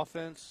in that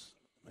offense,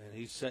 and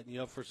he's setting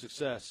you up for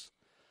success.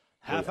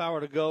 Half hour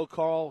to go.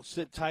 Carl,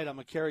 sit tight. I'm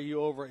going to carry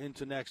you over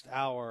into next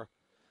hour.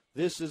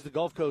 This is the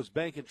Gulf Coast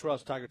Bank and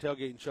Trust Tiger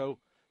Tailgating Show.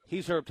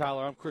 He's Herb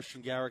Tyler. I'm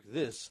Christian Garrick.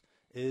 This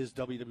is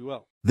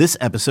WWL. This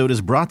episode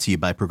is brought to you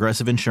by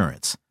Progressive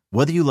Insurance.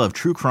 Whether you love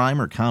true crime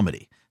or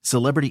comedy,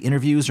 celebrity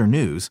interviews or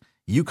news,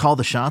 you call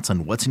the shots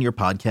on what's in your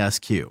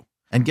podcast queue.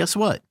 And guess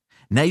what?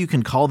 Now you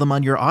can call them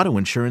on your auto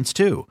insurance,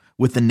 too,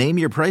 with the Name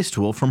Your Price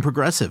tool from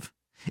Progressive.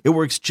 It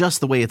works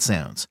just the way it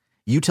sounds.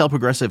 You tell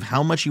Progressive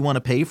how much you want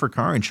to pay for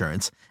car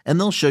insurance, and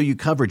they'll show you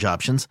coverage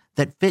options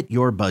that fit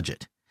your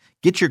budget.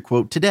 Get your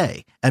quote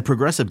today at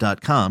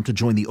Progressive.com to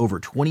join the over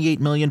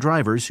 28 million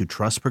drivers who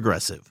trust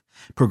Progressive.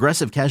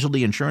 Progressive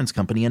Casualty Insurance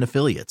Company and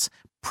Affiliates.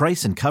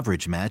 Price and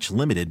coverage match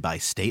limited by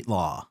state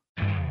law.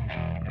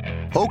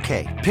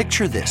 Okay,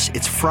 picture this.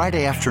 It's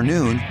Friday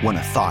afternoon when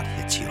a thought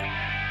hits you.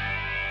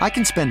 I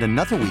can spend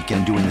another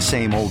weekend doing the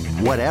same old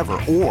whatever,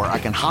 or I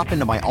can hop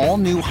into my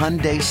all-new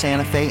Hyundai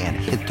Santa Fe and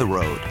hit the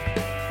road.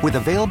 With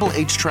available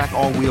H-Track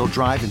all-wheel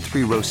drive and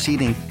 3-row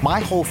seating, my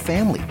whole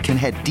family can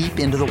head deep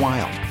into the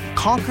wild.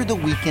 Conquer the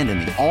weekend in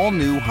the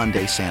all-new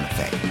Hyundai Santa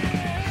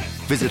Fe.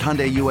 Visit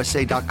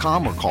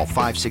HyundaiUSA.com or call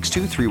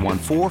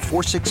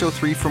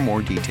 562-314-4603 for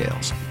more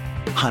details.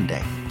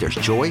 Hyundai, there's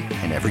joy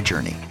in every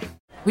journey.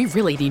 We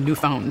really need new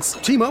phones.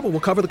 T-Mobile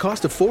will cover the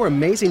cost of 4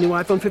 amazing new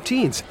iPhone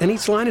 15s, and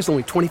each line is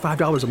only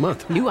 $25 a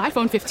month. New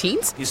iPhone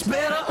 15s? It's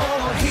better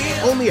over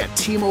here. Only at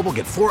T-Mobile,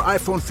 get 4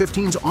 iPhone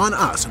 15s on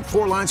us and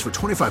 4 lines for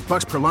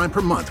 $25 per line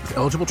per month with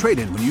eligible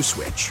trade-in when you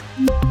switch.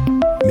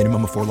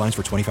 Minimum of 4 lines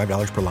for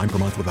 $25 per line per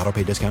month with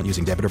autopay discount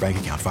using debit or bank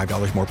account.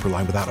 $5 more per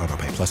line without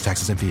autopay, plus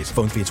taxes and fees.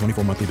 Phone fee at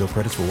 24 monthly bill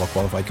credits for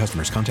well-qualified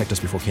customers. Contact us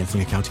before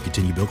canceling account to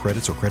continue bill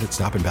credits or credit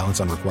stop and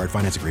balance on required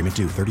finance agreement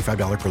due.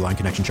 $35 per line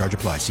connection charge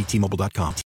applies. See T-Mobile.com.